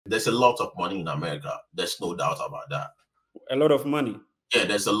There's a lot of money in America. There's no doubt about that. A lot of money. Yeah,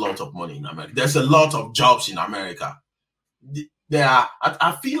 there's a lot of money in America. There's a lot of jobs in America. There are.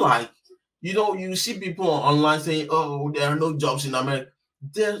 I feel like, you see people online saying, "Oh, there are no jobs in America."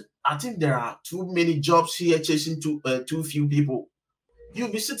 I think there are too many jobs here chasing too few people.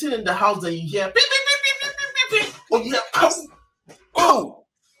 You'll be sitting in the house and you hear, beep, beep, beep, beep, beep, beep, beep, or you hear, oh.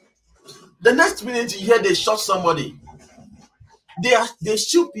 The next minute you hear they shot somebody. They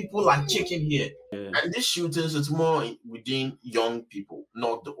shoot people like chicken here. Yeah. And these shootings is more within young people,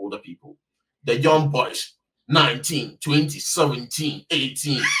 not the older people. The young boys, 19, 20, 17,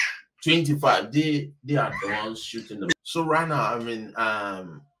 18, 25, they are the ones shooting them. So right now I'm in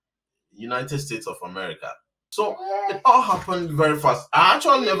United States of America. So it all happened very fast. I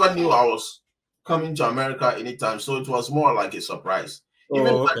actually never knew I was coming to America anytime. So it was more like a surprise.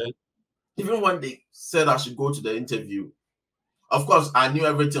 Even when they said I should go to the interview, of course, I knew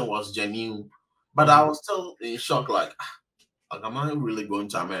everything was genuine, but I was still in shock, like am I really going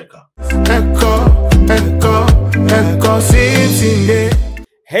to America?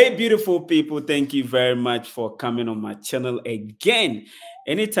 Hey, beautiful people, thank you very much for coming on my channel again.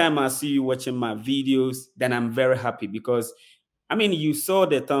 Anytime I see you watching my videos, then I'm very happy because, you saw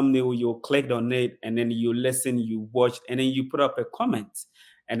the thumbnail, you clicked on it, and then you listened, you watched, and then you put up a comment.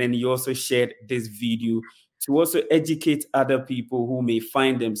 And then you also shared this video to also educate other people who may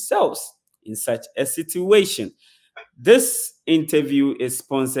find themselves in such a situation. This interview is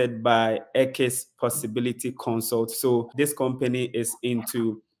sponsored by Ekow's Possibility Consult. So this company is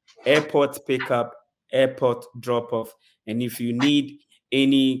into airport pickup, airport drop-off. And if you need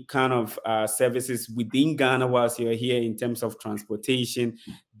any kind of services within Ghana whilst you're here in terms of transportation,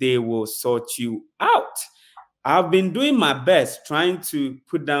 they will sort you out. I've been doing my best trying to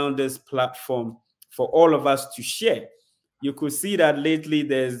put down this platform for all of us to share. You could see that lately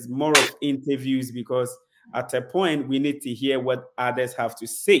there's more of interviews because at a point we need to hear what others have to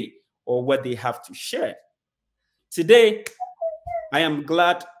say or what they have to share. Today, I am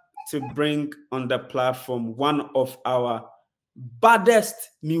glad to bring on the platform one of our baddest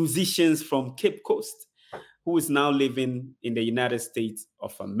musicians from Cape Coast, who is now living in the United States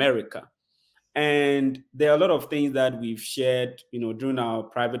of America. And there are a lot of things that we've shared, during our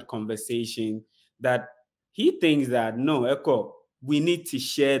private conversation that he thinks that, no, Ekow, we need to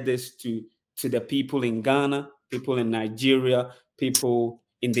share this to the people in Ghana, people in Nigeria, people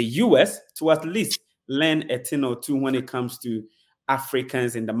in the US, to at least learn a thing or two when it comes to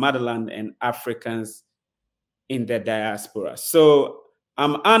Africans in the motherland and Africans in the diaspora. So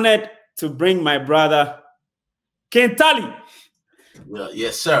I'm honored to bring my brother, Kentali. Well,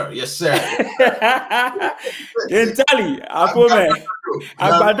 yes, sir. Yes, sir.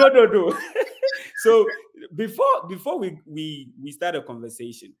 So before we start a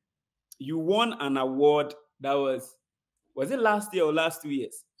conversation, you won an award that was it last year or last 2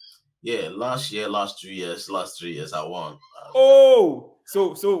 years? Yeah, last 3 years I won. So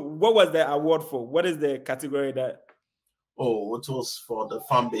what was the award for? What is the category that? Oh, it was for the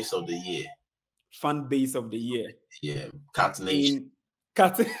fan base of the year. Fan base of the year. Yeah, Cat Nation.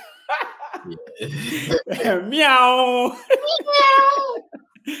 Meow.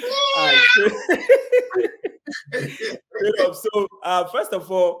 So, first of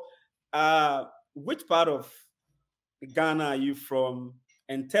all, which part of Ghana are you from?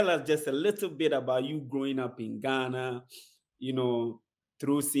 And tell us just a little bit about you growing up in Ghana,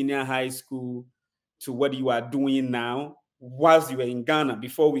 through senior high school to what you are doing now whilst you were in Ghana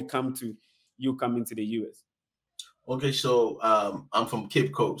before we come to you coming to the US. Okay, so I'm from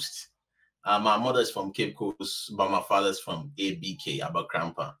Cape Coast. My mother's from Cape Coast, but my father's from ABK,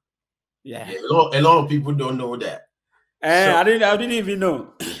 Abakrampa. Yeah. A lot of people don't know that. I didn't even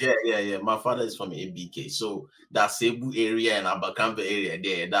know. Yeah. My father is from ABK, so that Cebu area and Abakrampa area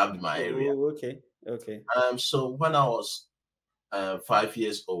there, that'll be my area. Oh, okay. So when I was 5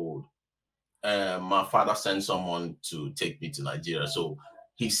 years old, my father sent someone to take me to Nigeria. So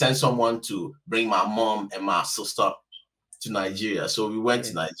he sent someone to bring my mom and my sister to Nigeria. So we went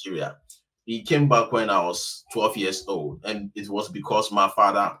to Nigeria. He came back when I was 12 years old, and it was because my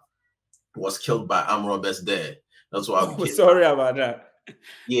father was killed by armed robbers there. That's why I'm sorry about that.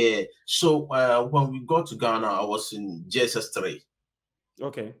 Yeah. So when we got to Ghana, I was in JSS 3.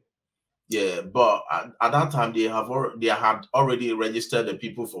 Okay. Yeah, but at that time they had already registered the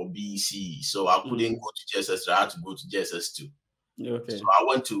people for BEC, so I couldn't go to JSS 3. I had to go to JSS 2. Okay. So I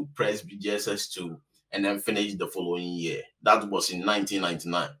went to Presby JSS 2 and then finished the following year. That was in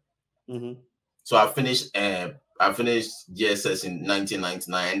 1999. So I finished JSS in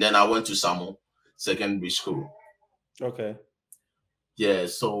 1999, and then I went to Samo Secondary School. Okay. Yeah,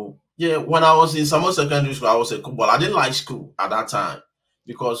 so yeah, when I was in summer secondary school, I was a football. I didn't like school at that time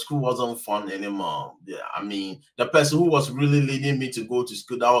because school wasn't fun anymore. Yeah, I mean, the person who was really leading me to go to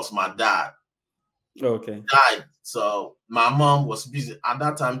school, that was my dad. Okay. Died. So my mom was busy at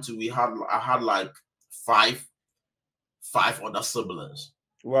that time too. I had like five other siblings.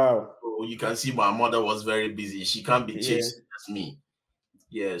 Wow. So you can see my mother was very busy. She can't be Yeah. chasing as me.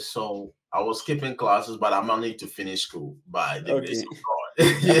 Yeah, so I was skipping classes, but I managed to finish school by the grace Okay. of God.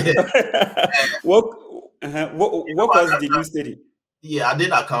 Yeah. What course did you study? Yeah, I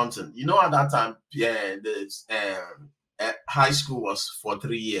did accounting. You know, at that time, yeah, high school was for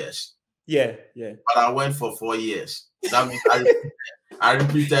 3 years. Yeah, yeah. But I went for 4 years. That means I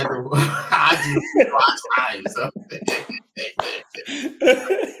repeated last time. So.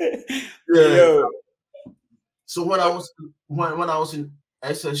 Yeah. Yo. So when I was in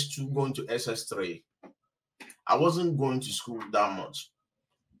SS2 going to SS3, I wasn't going to school that much.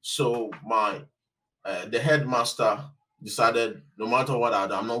 So my the headmaster decided no matter what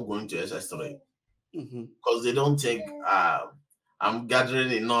I'm not going to SS3 because they don't think I'm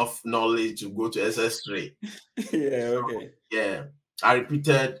gathering enough knowledge to go to SS3. Yeah, okay. Yeah, I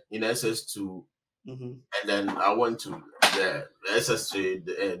repeated in SS2, and then I went to the SS3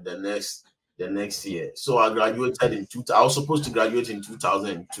 the next year. So I graduated in I was supposed to graduate in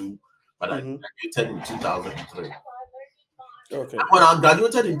 2002, but I graduated in 2003. Okay. And when I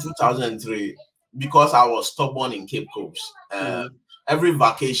graduated in 2003, because I was stubborn in Cape Coast, every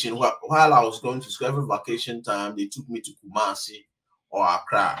vacation while I was going to school, every vacation time they took me to Kumasi or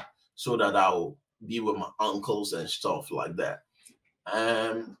Accra so that I would be with my uncles and stuff like that.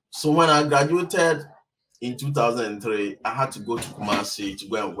 So when I graduated in 2003, I had to go to Kumasi to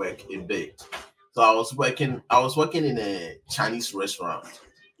go and work a bit. So I was working in a Chinese restaurant.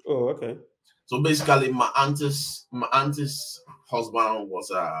 Oh, okay. So basically, my auntie's husband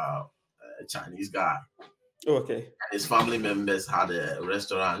was a Chinese guy. Okay. And his family members had a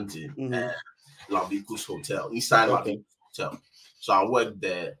restaurant in Lavikus Hotel, inside Lavikus Hotel. So I worked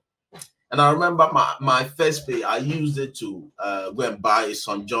there. And I remember my first pay, I used it to go and buy a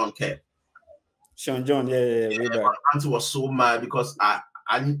St. John cap. St. John, yeah. My auntie was so mad because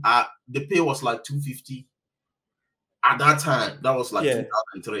the pay was like $250 at that time. That was like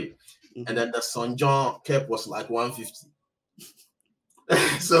 2003. And then the St. John cap was like $150.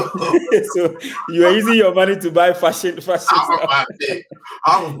 So you are using your money to buy fashion. Half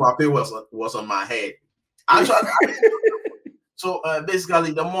of my pay was on my head. Actually, so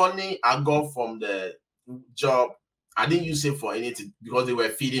basically the money I got from the job, I didn't use it for anything because they were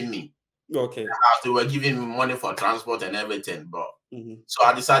feeding me. Okay. They were giving me money for transport and everything, but so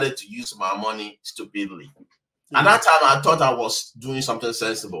I decided to use my money stupidly. At that time, I thought I was doing something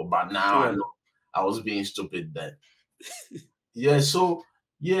sensible, but now I know I was being stupid then. Yeah, so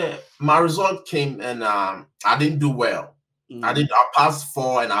yeah, my result came and I didn't do well. I passed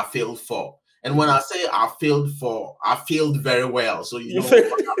 4 and I failed 4. And when I say I failed 4, I failed very well. So you know.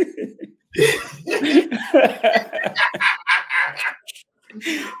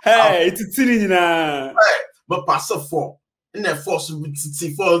 Hey, it's a now. But pass 4. And then 4 something.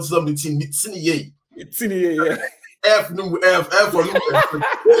 It's in here. F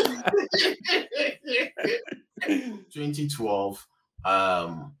 2012,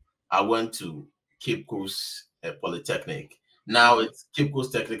 I went to Cape Coast Polytechnic. Now it's Cape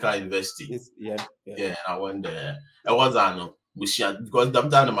Coast Technical University. Yeah. And I went there. I was because I'm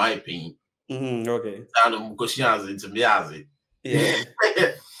down to my opinion. Okay. Because she has it to me as it. Yeah.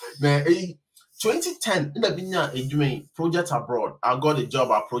 Man, 2010, doing project abroad. I got a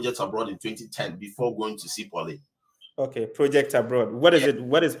job at Project Abroad in 2010 before going to see Poly. Okay, Project Abroad. What is it?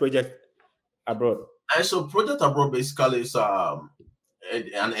 What is Project Abroad? And so Project Abroad basically is an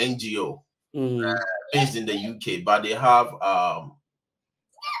NGO based in the UK, but they have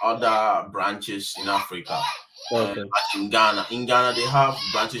other branches in Africa. Okay. In Ghana, they have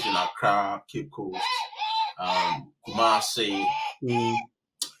branches in Accra, Cape Coast, Kumasi,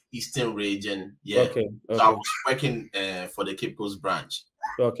 Eastern region. Yeah. Okay. So I was working for the Cape Coast branch.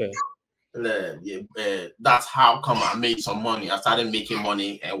 Okay. That's how come I made some money. I started making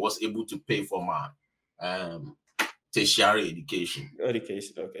money and was able to pay for my tertiary education. Okay.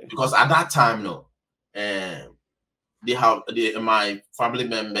 Because at that time, my family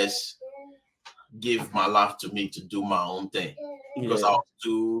members gave my life to me to do my own thing because I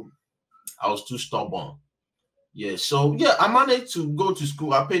was too stubborn. Yeah, so yeah, I managed to go to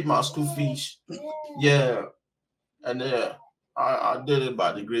school. I paid my school fees. Yeah, and I did it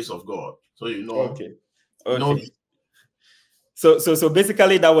by the grace of God. So you know. Okay. You know, so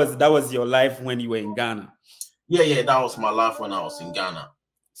basically that was your life when you were in Ghana. Yeah, that was my life when I was in Ghana.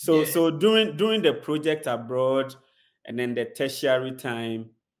 So Yeah. during the project abroad and then the tertiary time,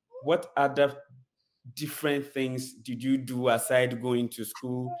 what other different things did you do aside going to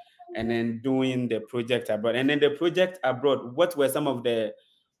school and then doing the project abroad? And then the project abroad, what were some of the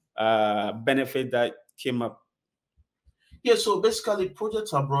benefits that came up? Yeah, so basically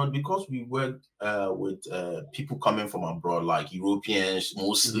projects abroad, because we work with people coming from abroad, like Europeans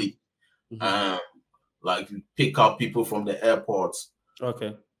mostly. Mm-hmm. Like we pick up people from the airports.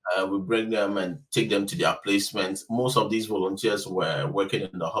 Okay. We bring them and take them to their placements. Most of these volunteers were working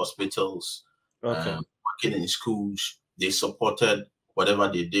in the hospitals, Okay. working in schools. They supported whatever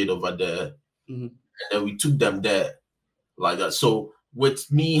they did over there. Mm-hmm. And then we took them there like that. So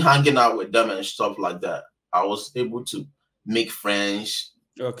with me hanging out with them and stuff like that, I was able to make friends.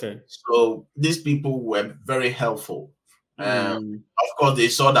 Okay. So these people were very helpful. Mm. Of course, they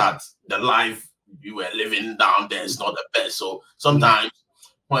saw that the life you were living down there is not the best. So sometimes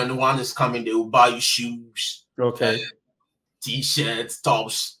when one is coming, they will buy you shoes, Okay. t-shirts,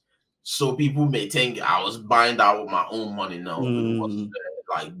 tops. So people may think I was buying that with my own money. No, it was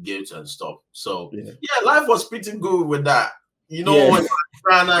like gifts and stuff. So yeah, life was pretty good with that. You know, when you're in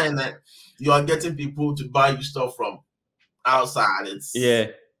Ghana and then you are getting people to buy you stuff from outside, it's on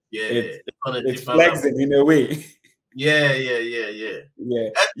a it's different flexing level. in a way. Yeah.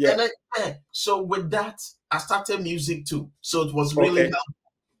 So with that, I started music too. So it was really helpful.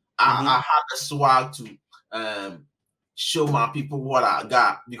 I had the swag to show my people what I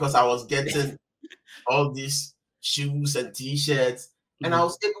got, because I was getting all these shoes and t-shirts, and I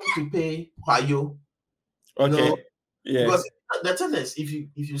was able to pay Payo. Because the thing is, if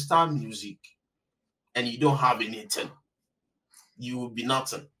you start music and you don't have anything, you will be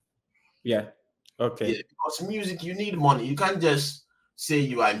nothing. Yeah. Okay. Yeah, because music, you need money. You can't just say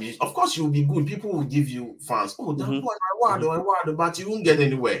you are music. Of course, you will be good. People will give you fans. Oh, that boy, I want, but you won't get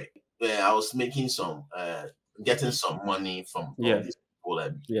anywhere. Yeah, I was making some, getting some money from all these people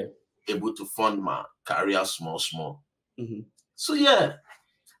and able to fund my career small. So yeah,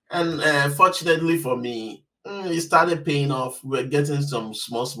 and fortunately for me, it started paying off. We're getting some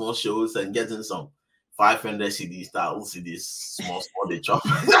small shows and getting some 500 CDs, 1,000 CDs, small they chop.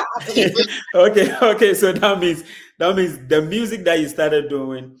 Okay. So that means the music that you started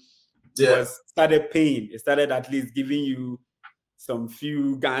doing started paying. It started at least giving you some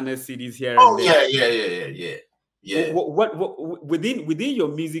few Ghana CDs here and there. Yeah. What within your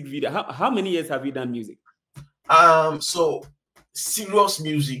music video? How many years have you done music? So serious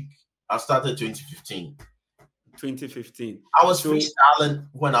music, I started 2015. 2015. I was freestyling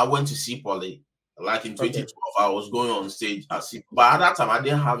when I went to Poly. Like in 2012, I was going on stage at C, but at that time I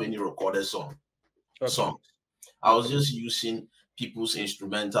didn't have any recorded songs. I was just using people's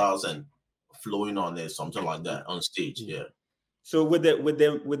instrumentals and flowing on it, something like that on stage. Yeah. So with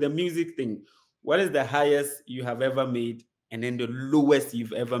the music thing, what is the highest you have ever made, and then the lowest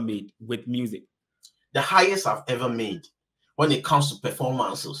you've ever made with music? The highest I've ever made when it comes to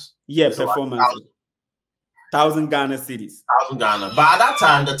performances. Yeah, performances. 1,000 Ghana cities. 1,000 Ghana. But at that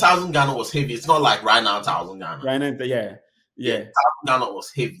time, the 1,000 Ghana was heavy. It's not like right now, 1,000 Ghana. Right now, yeah. 1,000 Ghana was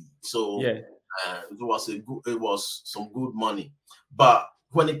heavy. So it was some good money. But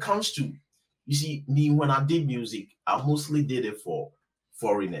when it comes to, you see, me, when I did music, I mostly did it for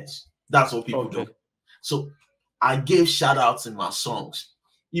foreigners. That's what people do. So I gave shout outs in my songs.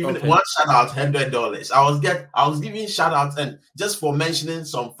 Even one shout out, $100. I was giving shout outs, and just for mentioning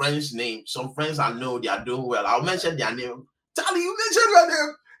some friends' name, some friends I know they are doing well, I'll mention their name. Charlie, you mentioned your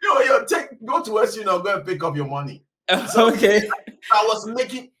name. Go to us, go and pick up your money. So I was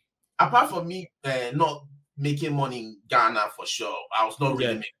making, apart from me not making money in Ghana for sure, I was not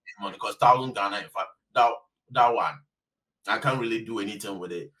really making money, because 1,000 Ghana, in fact, that one, I can't really do anything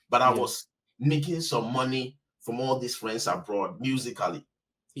with it. But I was making some money from all these friends abroad musically.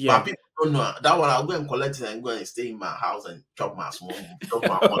 But people don't know that one. I'll go and collect it and go and stay in my house and chop my money.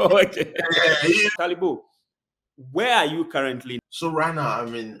 Talibu, where are you currently? So right now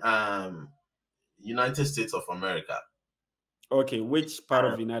I'm in United States of America. Okay, which part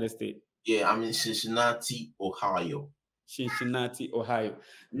of the United States? Yeah, I'm in Cincinnati, Ohio.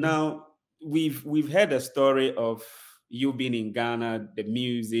 Now we've heard a story of you being in Ghana, the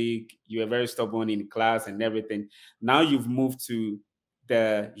music, you were very stubborn in class and everything. Now you've moved to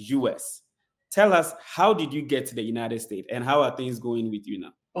the US. Tell us, how did you get to the United States, and how are things going with you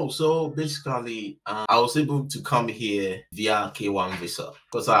now? Oh, so basically, I was able to come here via K1 visa,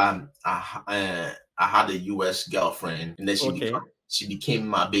 because I had a US girlfriend, and then she became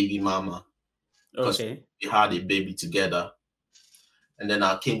my baby mama. We had a baby together, and then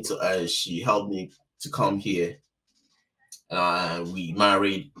I came to her. She helped me to come here. We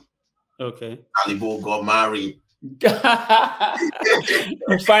married. Okay. Alibo got married.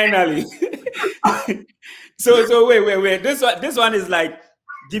 Finally. So wait. This one is like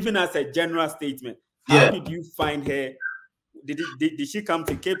giving us a general statement. How did you find her? Did she come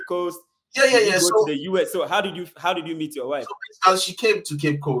to Cape Coast? Yeah. Did you go to the US? So how did you meet your wife? So she came to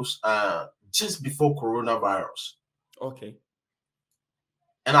Cape Coast just before coronavirus. Okay.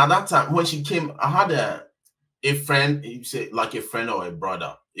 And at that time, when she came, I had a friend. You say like a friend or a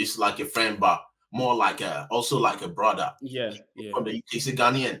brother. It's like a friend, but more like also like a brother. Yeah. From the UK, he's a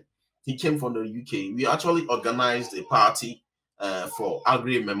Ghanaian. He came from the UK. We actually organized a party for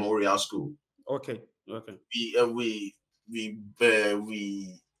Agri Memorial School. Okay. We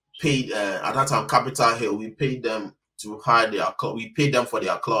paid at that time Capitol Hill. We paid them to hire their club. We paid them for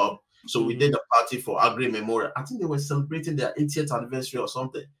their club. So we did a party for Agri Memorial. I think they were celebrating their 80th anniversary or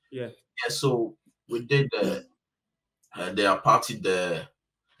something. Yeah. So we did their party there,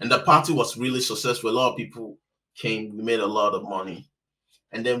 and the party was really successful. A lot of people came. We made a lot of money,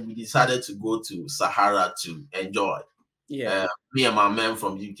 and then we decided to go to Sahara to enjoy. Yeah. Me and my man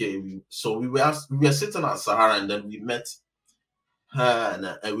from UK. We were sitting at Sahara, and then we met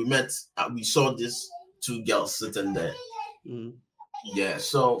her, and we saw these two girls sitting there. Yeah.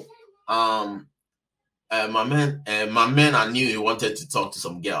 So my man, I knew he wanted to talk to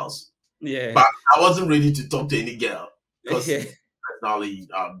some girls. Yeah. But I wasn't ready to talk to any girl because personally,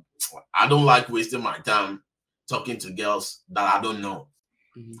 I don't like wasting my time talking to girls that I don't know.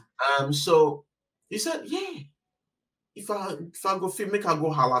 So he said, "Yeah, if I go film, make I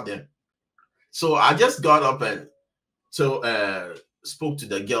go holler them." So I just got up and spoke to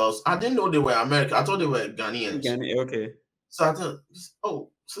the girls. I didn't know they were American. I thought they were Ghanaians. Okay. So I thought,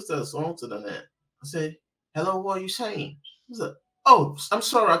 "Oh, sisters, on to the net." I said, "Hello, what are you saying?" He said, "Oh, I'm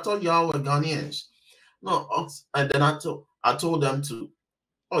sorry. I thought y'all were Ghanaians." No, and then I told them to,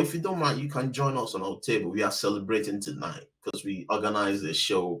 "Oh, if you don't mind, you can join us on our table. We are celebrating tonight because we organized a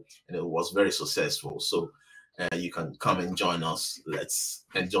show and it was very successful. So you can come and join us. Let's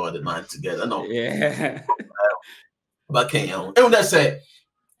enjoy the night together." No, yeah. But can you? And they say,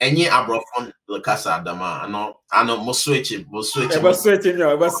 "Any abrofon the casa dama." I know. Must switch it.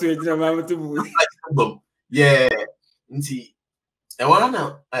 Yeah. And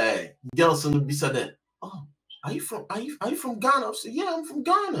one girls on the beside, "Oh, are you from Ghana?" I said, "Yeah, I'm from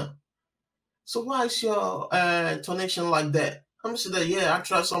Ghana." "So why is your tonation like that?" I'm saying, "Yeah,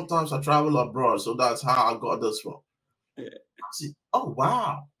 sometimes I travel abroad, so that's how I got this one." I said, "Oh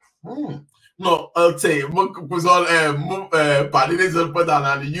wow." No, I'll tell you, was on Padines put down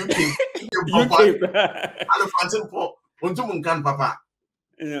on the UK. Papa.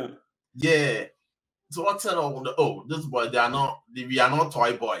 Yeah. So what's that all? This boy, we are not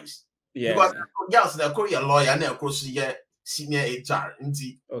toy boys. Yeah. Because girls, they're calling a lawyer and they're across senior HR.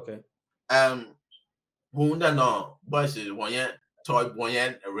 Okay. Who no boys is one year toy one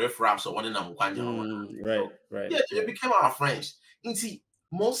year a riff rap, so one in them. Right. Yeah, they became our friends.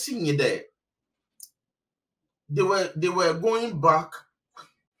 Most senior there. They were going back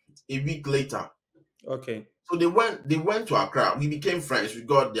a week later. Okay. So they went to Accra. We became friends. We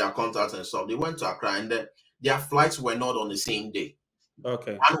got their contacts and stuff. They went to Accra, and then their flights were not on the same day.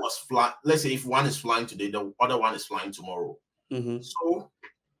 Okay. One was flying. Let's say if one is flying today, the other one is flying tomorrow. So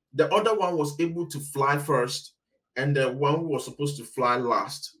the other one was able to fly first, and the one who was supposed to fly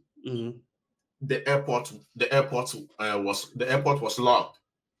last, the airport was locked.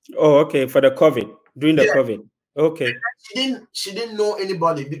 Oh, okay. For the COVID, during the COVID. Okay. She didn't know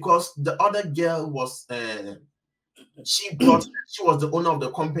anybody because the other girl was she was the owner of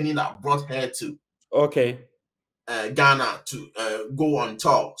the company that brought her to Ghana to go on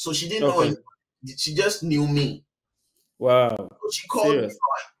tour. So she didn't know anybody. She just knew me. Wow. So she called me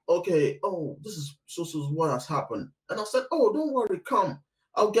like, "Okay, oh, this is so what has happened." And I said, "Oh, don't worry, come.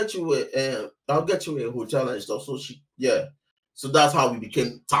 I'll get you a hotel and stuff." So so that's how we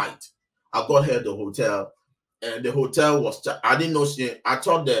became tight. I got her the hotel, and the hotel was. I didn't know I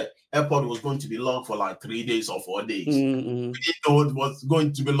thought the airport was going to be locked for like 3 days or 4 days. We didn't know it was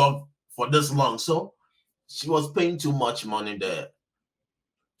going to be locked for this long. So she was paying too much money there,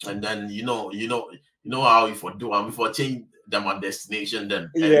 and then you know how if I do, before change them on destination,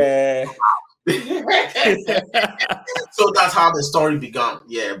 then so that's how the story began.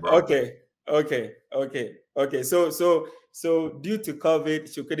 Yeah, bro. Okay. So due to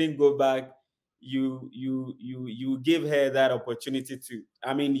COVID, she couldn't go back. You give her that opportunity to.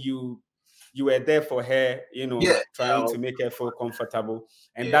 I mean, you were there for her, trying to make her feel comfortable,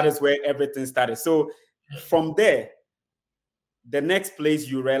 and that is where everything started. So from there, the next place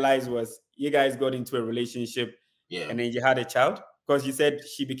you realized was you guys got into a relationship, and then you had a child, because you said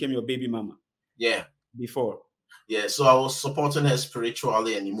she became your baby mama. Yeah. Before. Yeah. So I was supporting her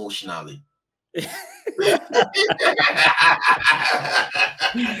spiritually and emotionally.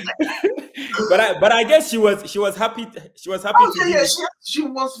 but I guess she was happy. She was happy to yeah, she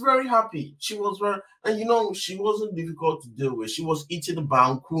was very happy. She was very, and you know, she wasn't difficult to deal with. She was eating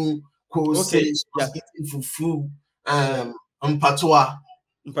banku, kose, she was eating fufu, mpatwa.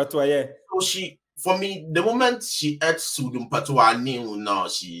 Mpatwa, yeah. So for me, the moment she ate sudu mpatwa, I knew now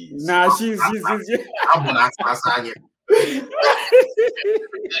she's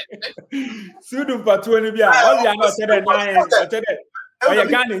sudu mpatwa ni bia. All you know said oh yeah,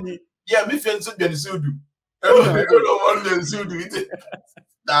 Ghanaian. Yeah, me feel so good sudu. Everyone sudu.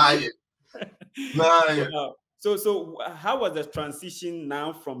 Wow. So how was the transition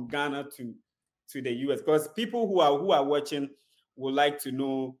now from Ghana to the US? Because people who are watching would like to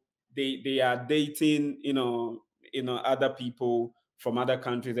know, they are dating, other people from other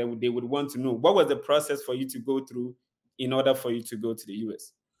countries, and they would want to know what was the process for you to go through in order for you to go to the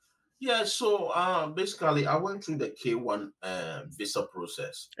US. Yeah, so basically I went through the K1 visa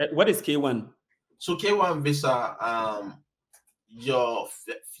process. What is K1? So K1 visa, your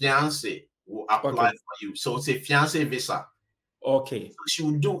fiance will apply for you. So it's a fiance visa. Okay. So she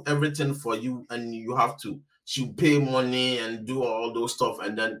will do everything for you, and you have to. She'll pay money and do all those stuff,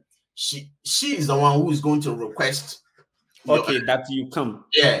 and then she is the one who is going to request. That you come.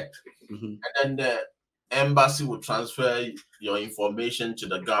 Yeah. Mm-hmm. And then the embassy will transfer your information to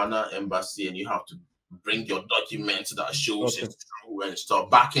the Ghana embassy, and you have to bring your documents that shows it's true and stuff.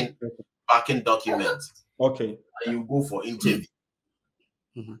 Backing documents. Okay. And you go for interview.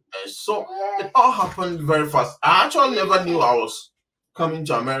 Mm-hmm. And so it all happened very fast. I actually never knew I was coming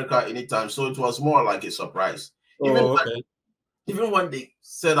to America anytime, so it was more like a surprise. Even when they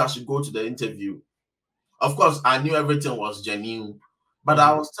said I should go to the interview, of course I knew everything was genuine, but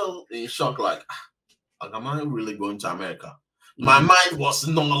I was still in shock. Like, am I really going to America? My mind was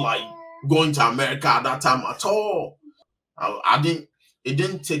not like going to America at that time at all. It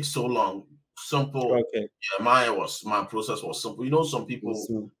didn't take so long. Simple. Okay. Yeah, my process was simple. You know, some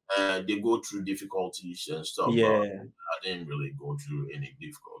people they go through difficulties and stuff. Yeah. I didn't really go through any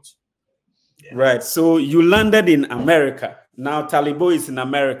difficulty. Yeah. Right. So you landed in America. Now Talibo is in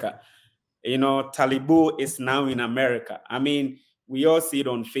America. Talibo is now in America. I mean, we all see it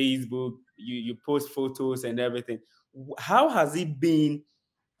on Facebook. You post photos and everything. How has it been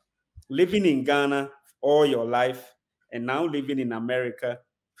living in Ghana all your life and now living in America?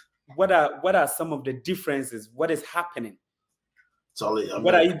 What are some of the differences? What is happening?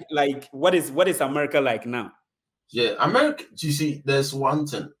 What are you like? What is America like now? Yeah, America. You see, there's one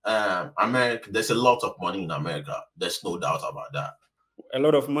thing. America. There's a lot of money in America. There's no doubt about that. A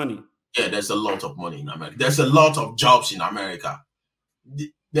lot of money. Yeah, there's a lot of money in America. There's a lot of jobs in America.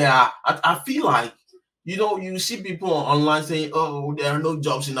 I feel like, you see people online saying, "Oh, there are no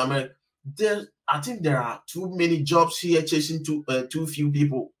jobs in America." I think there are too many jobs here chasing too few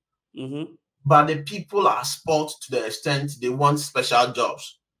people. Mm-hmm. But the people are spoiled to the extent they want special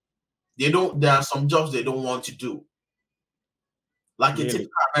jobs. There are some jobs they don't want to do. Like a typical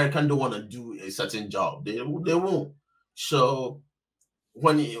American don't want to do a certain job. They won't. So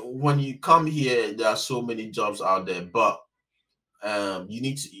when you come here, there are so many jobs out there, but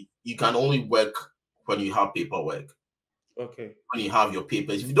you can only work when you have paperwork. Okay. When you have your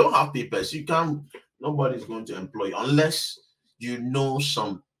papers. If you don't have papers, nobody's going to employ you unless you know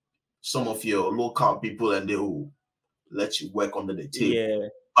some of your local people and they will let you work under the table. Yeah.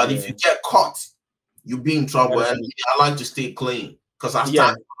 But if you get caught, you'll be in trouble. And I like to stay clean because I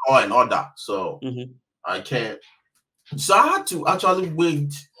stand for law and order. So I can't. So I had to actually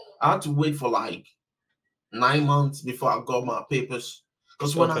wait. I had to wait for like 9 months before I got my papers.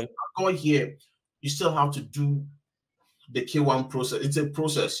 Because when I got here, you still have to do the K1 process. It's a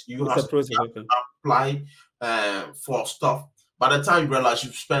process. You have to apply for stuff. By the time you realize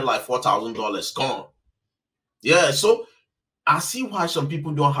you've spent like $4,000 gone. Yeah, so I see why some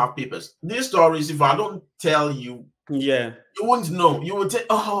people don't have papers. These stories, if I don't tell you, you won't know. You would say,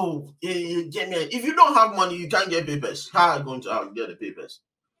 "Oh, if you don't have money, you can't get papers. How are you going to get the papers?"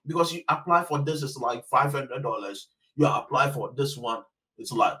 Because you apply for this, it's like $500. You apply for this one,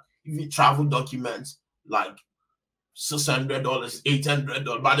 it's like, if you travel documents, like $600,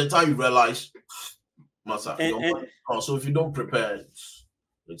 $800. By the time you realize, so if you don't prepare,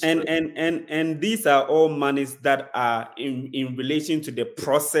 and these are all monies that are in relation to the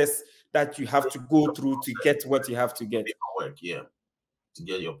process that you have to go through to get what you have to get. Paperwork, yeah, to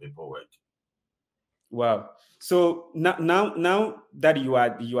get your paperwork. Wow. So now that you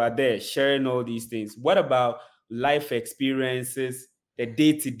are there sharing all these things, what about life experiences, the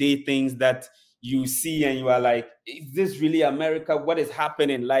day-to-day things that you see and you are like, is this really America? What is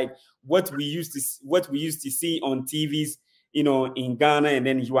happening? Like what we used to see on TVs, in Ghana, and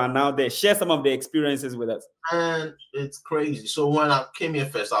then you are now there. Share some of the experiences with us. And it's crazy. So when I came here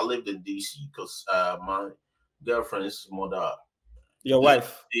first, I lived in DC because my girlfriend's mother Your lives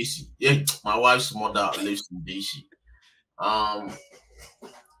wife. in DC. Yeah, my wife's mother lives in DC. Um,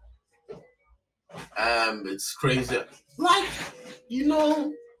 it's crazy. Like,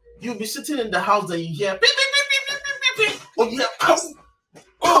 you'll be sitting in the house and you hear beep, beep, beep, beep, beep, beep, beep. Oh, you hear pow,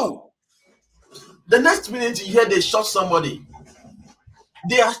 Oh, the next minute you hear they shot somebody.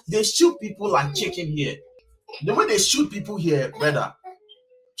 They shoot people like chicken here. The way they shoot people here, brother,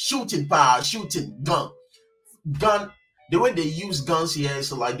 shooting power, shooting gun. The way they use guns here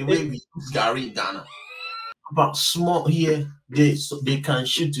is like the way we use Gary in Ghana. But small here, they can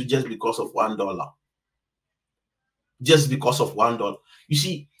shoot you just because of $1. Just because of $1. You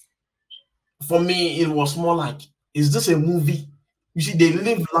see, for me, it was more like, is this a movie? You see, they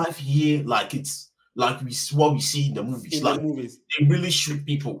live life here like it's like what we see in the movies. in like the movies. they really shoot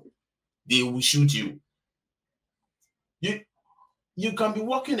people. They will shoot you. You can be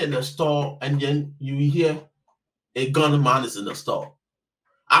walking in the store and then you hear a gunman is in the store.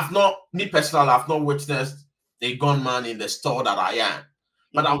 Me personally, I've not witnessed a gunman in the store that I am.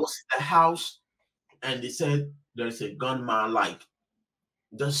 But I was in the house and they said there's a gunman, like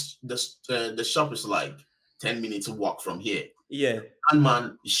the shop is like 10 minutes walk from here. Yeah.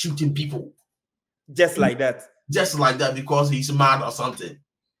 Gunman is shooting people. Just like that. Just like that because he's mad or something.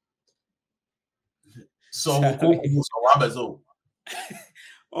 So Papa,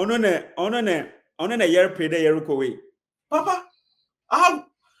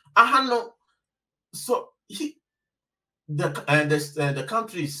 I know. So the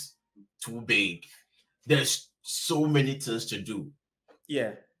country is too big. There's so many things to do.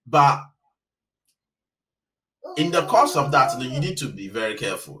 Yeah. But in the course of that, you need to be very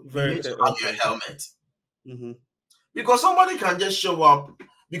careful. You need to have your helmet. Because somebody can just show up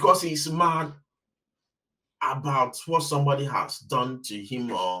because he's mad about what somebody has done to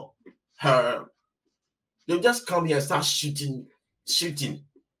him or her. They'll just come here and start shooting.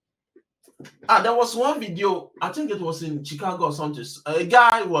 There was one video, I think it was in Chicago or something. A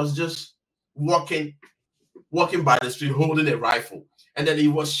guy was just walking by the street holding a rifle, and then he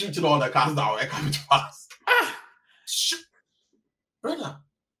was shooting all the cars that were coming past. Brother,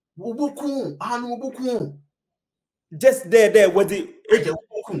 just there was it.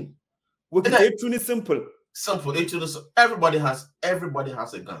 It's simple. Everybody has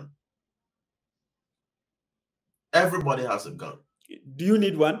a gun. Everybody has a gun. Do you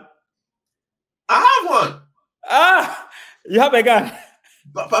need one? I have one. You have a gun.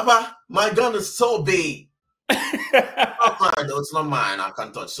 But Papa, my gun is so big. Not mine, though. It's not mine. I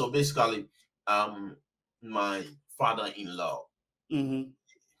can't touch. So basically, my father-in-law, he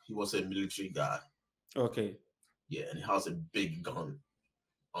was a military guy. Okay. Yeah, and he has a big gun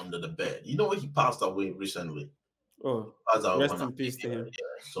under the bed. You know what? He passed away recently. Oh, rest in peace to him.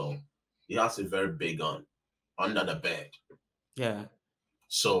 Yeah, so he has a very big gun under the bed. Yeah.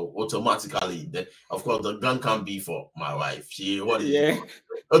 So automatically, of course, the gun can't be for my wife.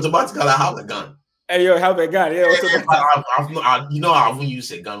 Automatically, I have a gun. And you have a gun, yeah. I haven't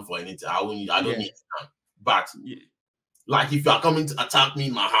used a gun for anything. I don't need a gun. But like, if you are coming to attack me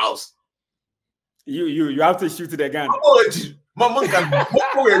in my house, you have to shoot the gun.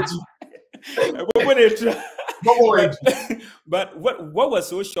 But what was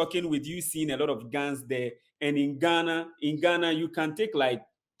so shocking with you seeing a lot of guns there? And in Ghana, you can take like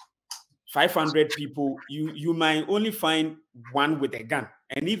 500 people. You might only find one with a gun,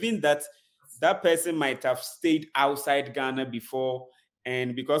 and even that person might have stayed outside Ghana before,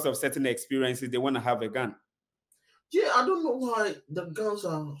 and because of certain experiences, they want to have a gun. Yeah, I don't know why the guns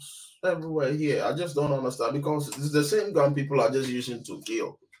are everywhere here. I just don't understand, because it's the same gun people are just using to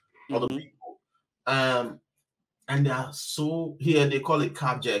kill other people. And they are so here, they call it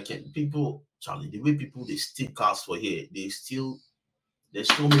carjacking. People, Charlie, the way people they steal cars for here, there's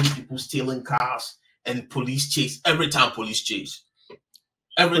so many people stealing cars, and police chase every time. Police chase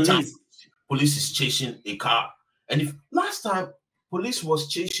every time. Police is chasing a car, and if last time police was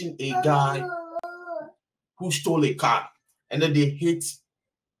chasing a guy who stole a car, and then they hit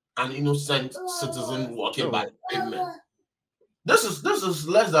an innocent citizen walking by the pavement. This is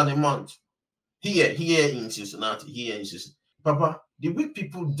less than a month. Here in Cincinnati, Papa, the way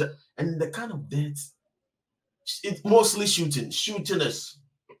people and the kind of deaths, it's mostly shooting us.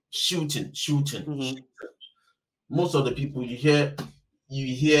 shooting. Mm-hmm. Most of the people you hear,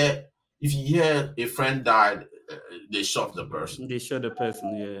 if you hear a friend died, they shot the person. They shot the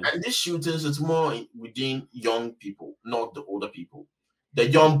person, yeah. And these shootings is more within young people, not the older people. The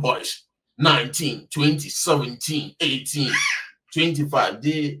young boys, 19, 20, 17, 18, 25,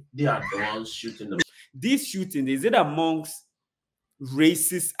 they are the ones shooting them. This shooting, is it amongst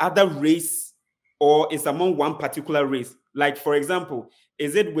races, other race, or is among one particular race? Like, for example,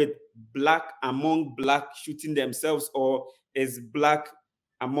 is it with among black shooting themselves, or is black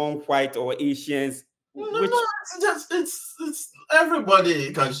among white or Asians? No, it's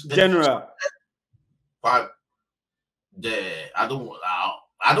everybody can general. But I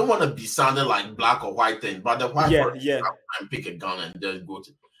don't want to be sounding like black or white thing, but the white person can pick a gun and just go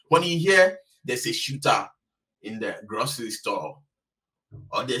to. When you hear there's a shooter in the grocery store,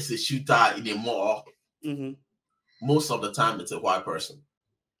 or there's a shooter in a mall, most of the time it's a white person.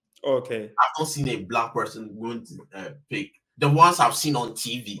 Okay. I've not seen a black person going to pick. The ones I've seen on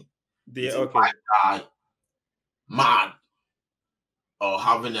TV, it's a white guy, mad, or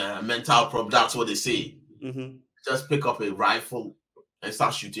having a mental problem. That's what they say. Just pick up a rifle and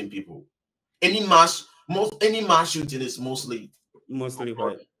start shooting people. Any mass shooting is mostly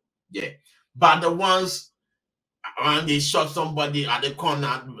white. Yeah, but the ones when they shot somebody at the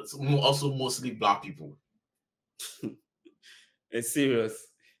corner, also mostly black people. It's serious.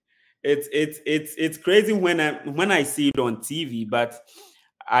 It's crazy when I see it on TV, but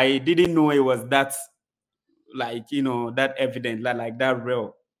I didn't know it was that, like, that evident, like that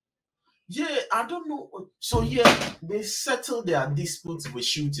real. Yeah, I don't know. So yeah, they settle their disputes with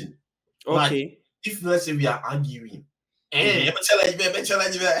shooting. Okay. Like, if let's say we are arguing, hey, hey,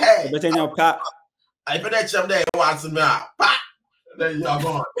 I put that chum there once and then you are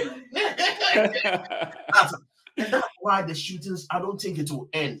gone. That's why the shootings, I don't think it will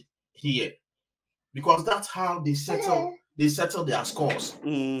end here, because that's how they settle their scores.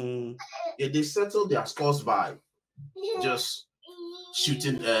 Yeah, they settle their scores by just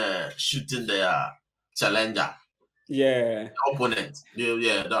shooting their challenger. Yeah. The opponent.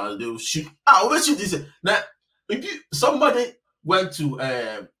 They'll shoot. Always shoot this. Now, if somebody went to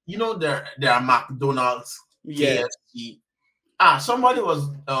there are McDonald's, KFC. Somebody was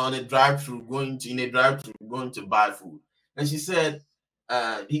on a drive-through going to buy food, and she said,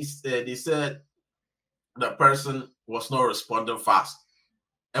 they said the person was not responding fast,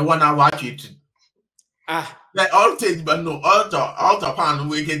 and when I watch it, like all things, but no alter pan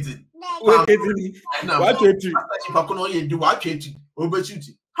wicked.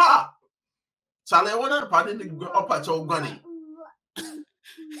 Ha! Chale one pardon the upper chow gunning.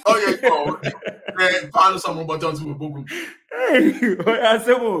 Oh yeah, pan some buttons to book. I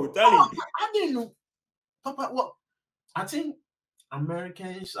didn't know. Papa, what? I think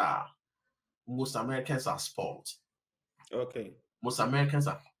most Americans are spoiled. Okay. Most Americans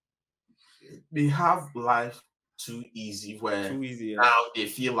they have life too easy, where now they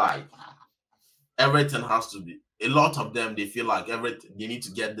feel like everything has to be. A lot of them, they feel like everything, they need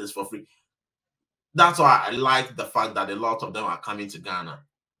to get this for free. That's why I like the fact that a lot of them are coming to Ghana.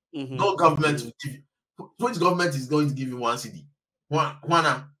 No government will give you. Which government is going to give you one cedi? One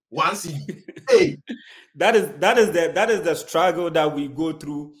cedi. Hey, that is the struggle that we go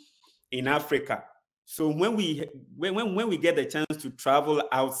through in Africa. So when we get the chance to travel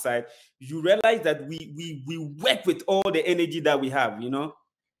outside, you realize that we work with all the energy that we have,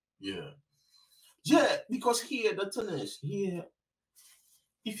 Yeah, because here the thing is, here,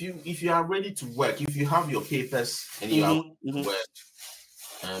 if you are ready to work, if you have your papers and you are work,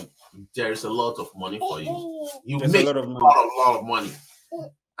 there is a lot of money for you. You make a lot of money.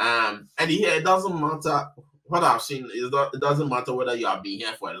 And here it doesn't matter what I've seen. It doesn't matter whether you have been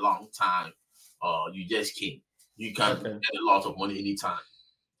here for a long time or you just came. You can get a lot of money anytime.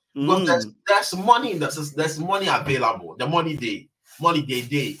 Because there's money there's money available. The money they.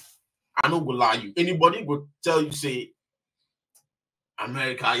 I don't go lie you. Anybody would tell you, say,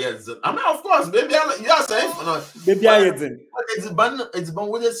 America, yes. I mean, of course, maybe you're saying maybe it's been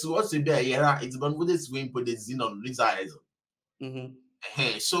with this what's it be here. It's been with this wing put the zin on this eyes.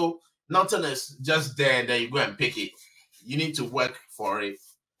 So nothing is just there, then you go and pick it. You need to work for it.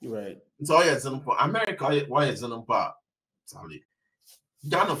 Right. So America, why is it part? Sorry.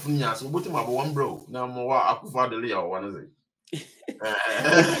 Ghana funya so both my one bro. Now more akufa the layer one is it.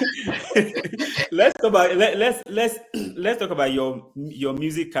 Let's talk about your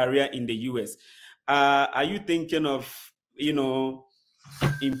music career in the US. Are you thinking of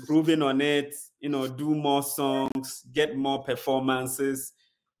improving on it? Do more songs, get more performances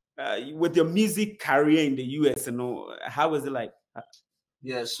with your music career in the US? How is it like?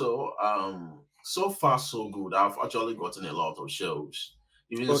 Yeah, so far so good. I've actually gotten a lot of shows.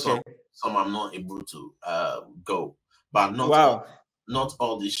 Even Okay. some I'm not able to go. But Wow. not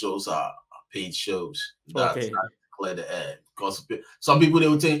all these shows are paid shows. That's Okay. clear the air. Because some people they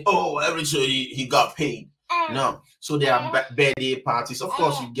will think, oh, every show he got paid. No. So there are birthday parties. Of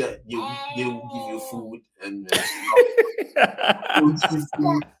course they will give you food and stuff. They'll give you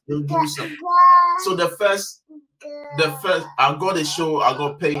food, they'll give you some. So the first I got a show, I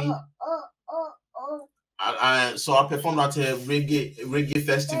got paid. So I performed at a reggae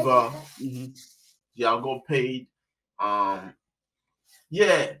festival. Mm-hmm. Yeah, I got paid.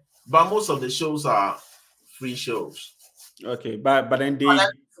 Yeah, but most of the shows are free shows. Okay, but then But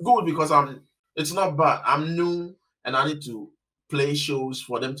that's good because it's not bad. I'm new and I need to play shows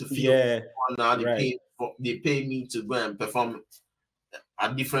for them to feel now right. They pay me to go and perform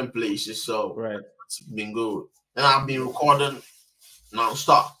at different places. So right. it's been good. And I've been recording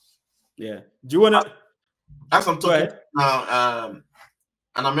non-stop. Yeah. Do you wanna as I'm talking now,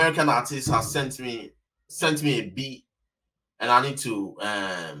 an American artist has sent me a beat and I need to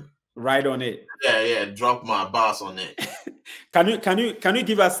write on it. Yeah, drop my bars on it. Can you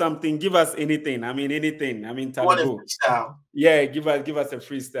give us something? Give us anything. I mean anything. I mean freestyle. Yeah, give us a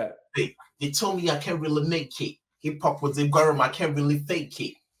freestyle. They told me I can't really make it. Hip hop was a girl, I can't really fake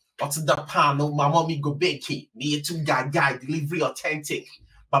it. What's the panel? My mommy go bake it. Me a two guy, delivery authentic.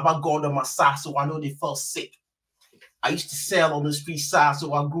 Baba God on my side, so I know they felt sick. I used to sell on the street side,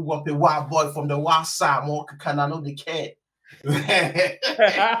 so I grew up a wild boy from the wild side. More can I know the cat. Hey,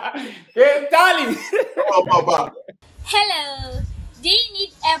 darling. Oh, Baba. Hello. Do you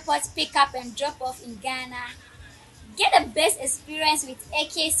need airport pickup and drop off in Ghana? Get the best experience with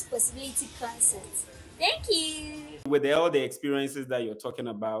Ekow's Possibility Concert. Thank you. With all the experiences that you're talking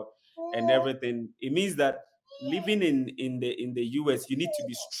about and everything, it means that living in the US, you need to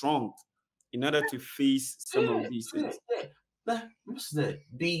be strong in order to face some of these things. My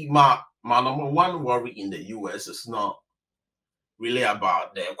number one worry in the US is not really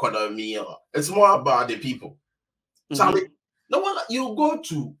about the economy. It's more about the people. Charlie, no one you go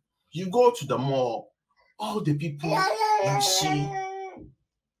to the mall, all the people you see,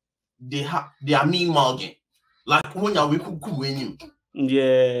 they are mean mugging. Like when you're with him.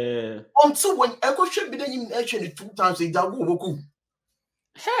 Yeah. Until when Ekow should be then you actually 2 times they go.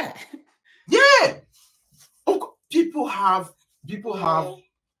 Yeah. People have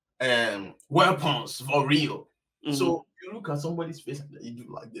weapons for real. So you look at somebody's face and you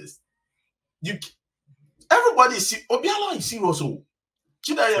do like this. Everybody see Obiala is serious. So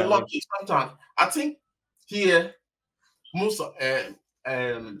you're lucky sometimes. I think here most of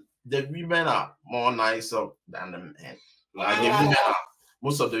the women are more nicer than the men. Like the women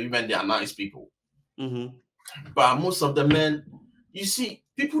most of the women they are nice people. But most of the men, you see,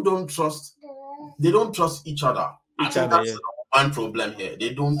 people don't trust. They don't trust each other. I think that's one problem here.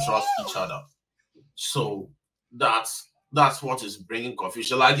 They don't trust each other. So that's what is bringing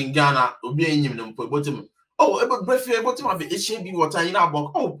confusion. Like in Ghana, oh, but it should be what I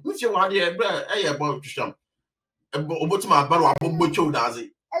know. Oh, if you want to about to my barrel, does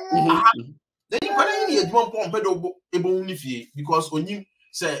it? Then you need one pump because when you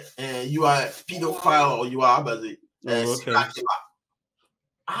say you are pedophile or you are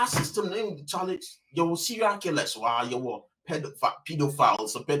our system name challenge your serial killers while you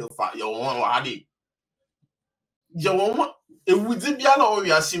pedophiles or pedophile you want you want it would be all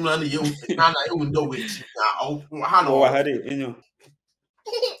we are similar you know which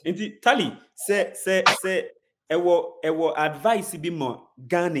Tali say ewo advice bi mo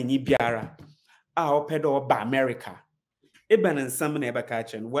Ghana ni biara a opedo ba America eba na nsam na ebeka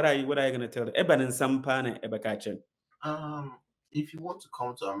chen. What are you going to tell them? Eba na nsam pa na ebeka chen. If you want to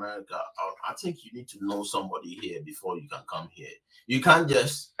come to America, I think you need to know somebody here before you can come here. You can't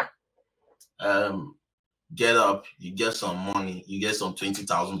just get up, you get some money, you get some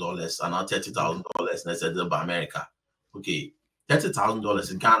 $20,000 and now $30,000 let's say about America. Okay,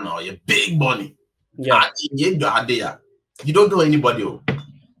 $30,000 in Ghana or big money. Yeah. You don't know anybody.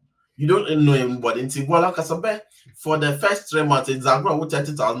 You don't know anybody. For the first 3 months, it's about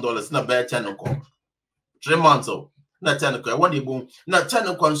 $30,000 not better 10 o'clock. 3 months not 10 o'clock. What you boom? Not 10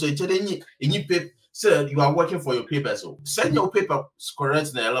 o'clock. So you pay. Sir, you are working for your paper. So send your paper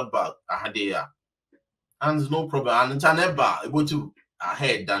correct na back. And there's no problem. And never go to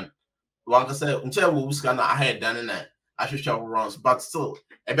ahead done. One can say until we scan ahead done in I should show runs, but still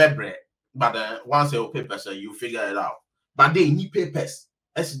a bad bread. But once your paper, so you figure it out. But they need papers.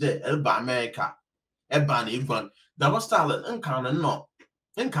 That's the Elba America. Elba even that was style in canon no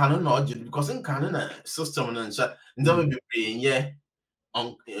because in canon system and never be yeah.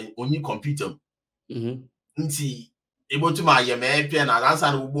 on your computer. Mm-hmm. Able to my pen and answer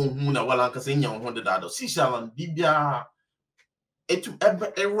who na well Uncle Senior $100. See shall Bibia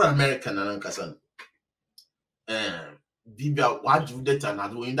every American and Uncle Son. Bibia, what you did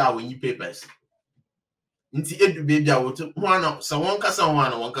and doing that when you papers. Nti edu baby awoto one so one kasa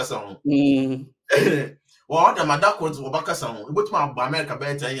one kasa well the madakot wo bakasa ho ebotuma aba America be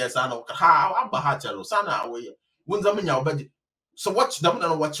 10 years ana ha aba ha chelo sana we wunza menya obedi so watch them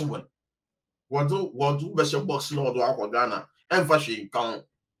na watch one wodu be she box lord akwa Ghana emfa hwe kan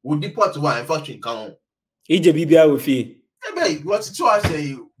wo deport one emfa hwe kan ije bibia wo fi ebe what to I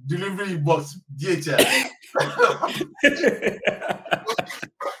say delivery box DHL.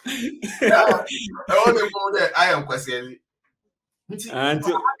 I am questioning.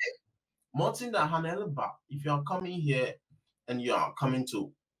 Martin Hanelba, if you are coming here and you are coming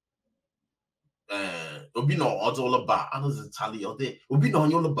to Obino Ozola another tally or day, Obino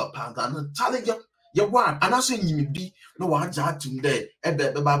Yola Panda, and tally your one, and I say you be no one jar today, a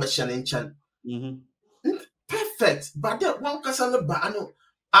baba Shannon Chan. Perfect, but that one castle bano.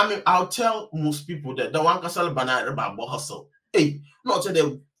 I mean, I'll tell most people that the one castle banana about hustle. Hey, not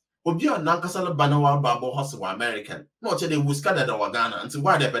today. Obi on Nankasala Banawa Babo hustle American. Not today we scattered our Ghana and so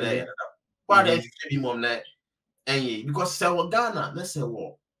why they better. Why they be more net and because sell Ghana, let's say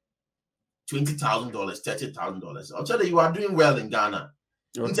what $20,000, $30,000. I'll tell you are doing well in Ghana.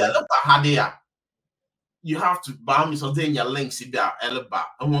 Okay. You have to buy me something your links there, Elba.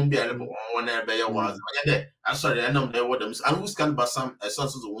 I won't be able on there was. I'm sorry, I know there were them. And who's can buy some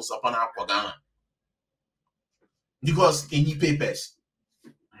sources of once upon our Ghana. Because any papers.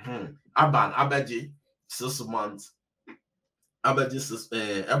 Aban Abaji 6 months.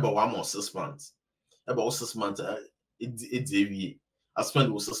 Abaji about 1 more 6 months. About 6 months. It's a I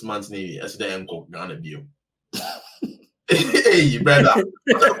spent 6 months Navy as the uncle Ghana view. Hey, brother.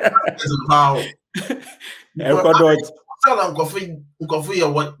 Wow. What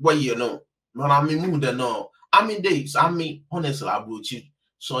you know? But I mean, mood no. I mean, days. I mean, honestly, I brought you.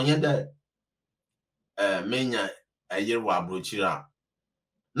 So, yeah, that mania a year wa brought you.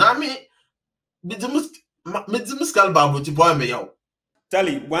 Now, me,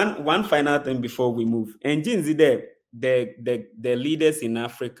 Tally, one final thing before we move. And Jinzi, the leaders in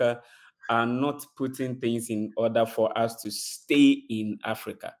Africa are not putting things in order for us to stay in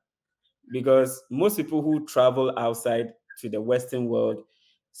Africa. Because most people who travel outside to the Western world,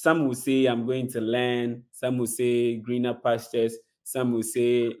 some will say, I'm going to land. Some will say greener pastures. Some will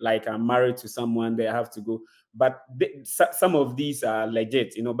say, like, I'm married to someone, they have to go. But some of these are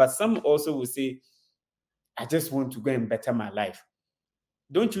legit, you know, but some also will say, I just want to go and better my life.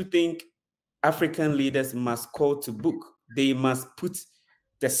 Don't you think African leaders must call to book? They must put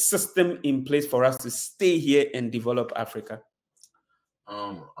the system in place for us to stay here and develop Africa?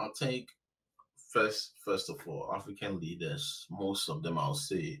 I'll take first of all, African leaders, most of them I'll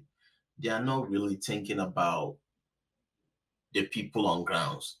say, they are not really thinking about the people on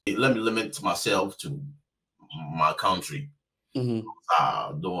grounds. Let me limit myself to my country.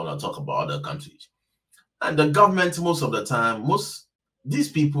 I don't want to talk about other countries. And the government, most of the time, these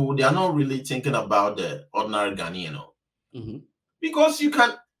people, they are not really thinking about the ordinary Ghanaian. Because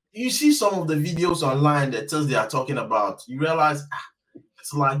you see some of the videos online that tells they are talking about, you realize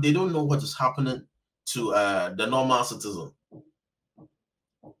it's like they don't know what is happening to the normal citizen.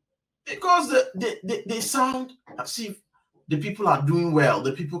 Because they sound as if the people are doing well,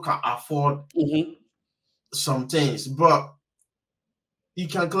 the people can afford some things, but you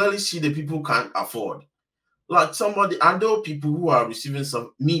can clearly see the people can't afford. Like I know people who are receiving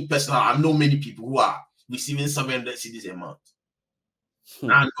me personally, I know many people who are receiving 700 cedis a month.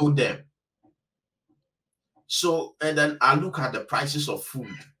 I know them. So, and then I look at the prices of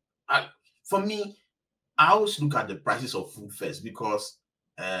food. For me, I always look at the prices of food first because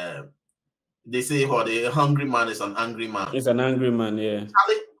they say, the hungry man is an angry man. It's an angry man, yeah.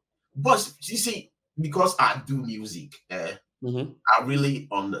 But you see, because I do music, I really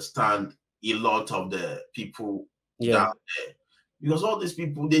understand a lot of the people down there. Because all these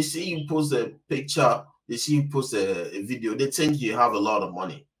people, they see you post a picture, they see you post a video, they think you have a lot of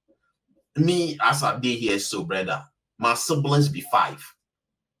money. Me, as I did here, so brother, my siblings be 5.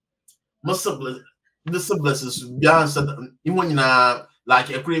 My siblings, the siblings is even like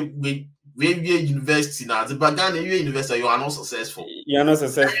we university now. The Ghana university, you are not successful. You are not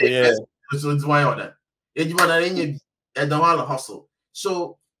successful, yeah. So it's why other. Hustle.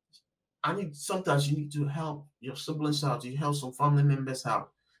 So sometimes you need to help your siblings out. You help some family members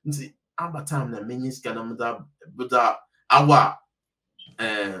out. You see, about time that many scan but our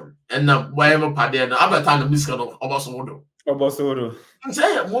and whatever part there. About time the music almost order. Obosoro. I'm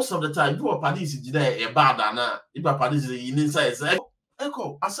saying most of the time, people are parties there, a bad and if a parties in inside,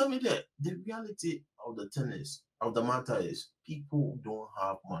 Ekow, I said me there. The reality of the tennis of the matter is people don't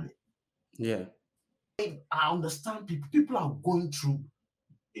have money. Yeah. I understand people. People are going through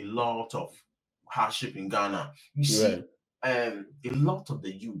a lot of hardship in Ghana. You see, a lot of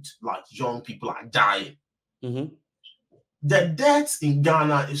the youth, like young people, are dying. Mm-hmm. The deaths in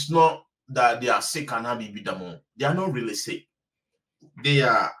Ghana is not that they are sick and happy with them. They are not really sick. They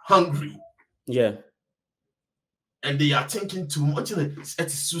are hungry. Yeah. And they are thinking too much.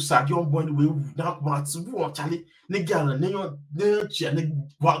 It's suicide. Young boy, we now want to watch Charlie. Nigga,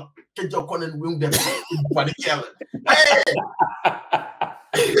 get your corner and win them for the girl.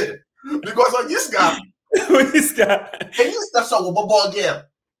 Because on this guy, and this guy saw a ball girl.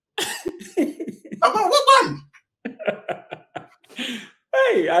 About what one?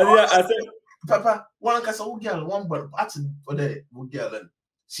 Hey, I said, Papa, one cast of girl, one but for the girl and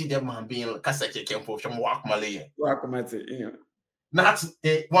see them man being like Cassette came for some walk Malay. Not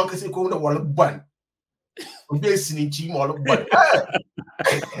one can say, go to one of one. Basically, team all of one.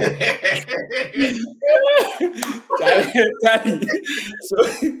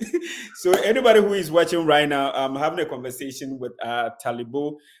 So anybody who is watching right now, I'm having a conversation with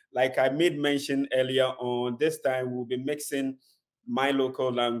Talibo. Like I made mention earlier on, this time we'll be mixing my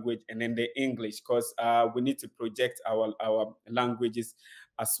local language and then the English, because we need to project our languages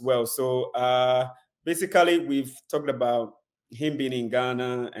as well. So basically, we've talked about him being in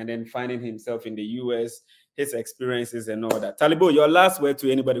Ghana and then finding himself in the US, his experiences and all that. Talibo, your last word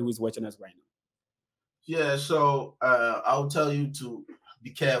to anybody who is watching us right now. Yeah, so I'll tell you to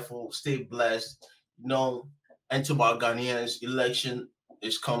be careful, stay blessed. You know, and to our Ghanaians, election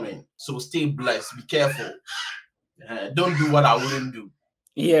is coming. So stay blessed, be careful. Don't do what I wouldn't do.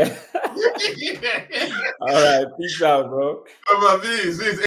 Yeah. All right, peace out, bro. Peace.